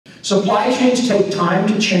Supply chains take time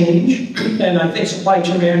to change, and I think supply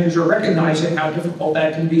chain managers are recognizing how difficult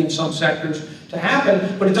that can be in some sectors to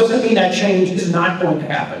happen, but it doesn't mean that change is not going to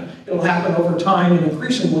happen. It'll happen over time and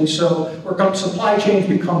increasingly so, where supply chains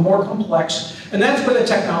become more complex, and that's where the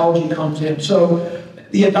technology comes in. So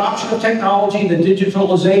the adoption of technology, the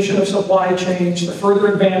digitalization of supply chains, the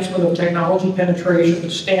further advancement of technology penetration,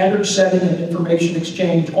 standard setting and information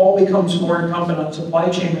exchange all becomes more incumbent on supply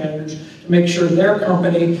chain managers to make sure their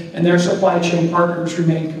company and their supply chain partners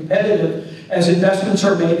remain competitive as investments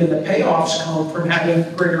are made and the payoffs come from having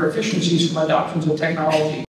greater efficiencies from adoptions of technology.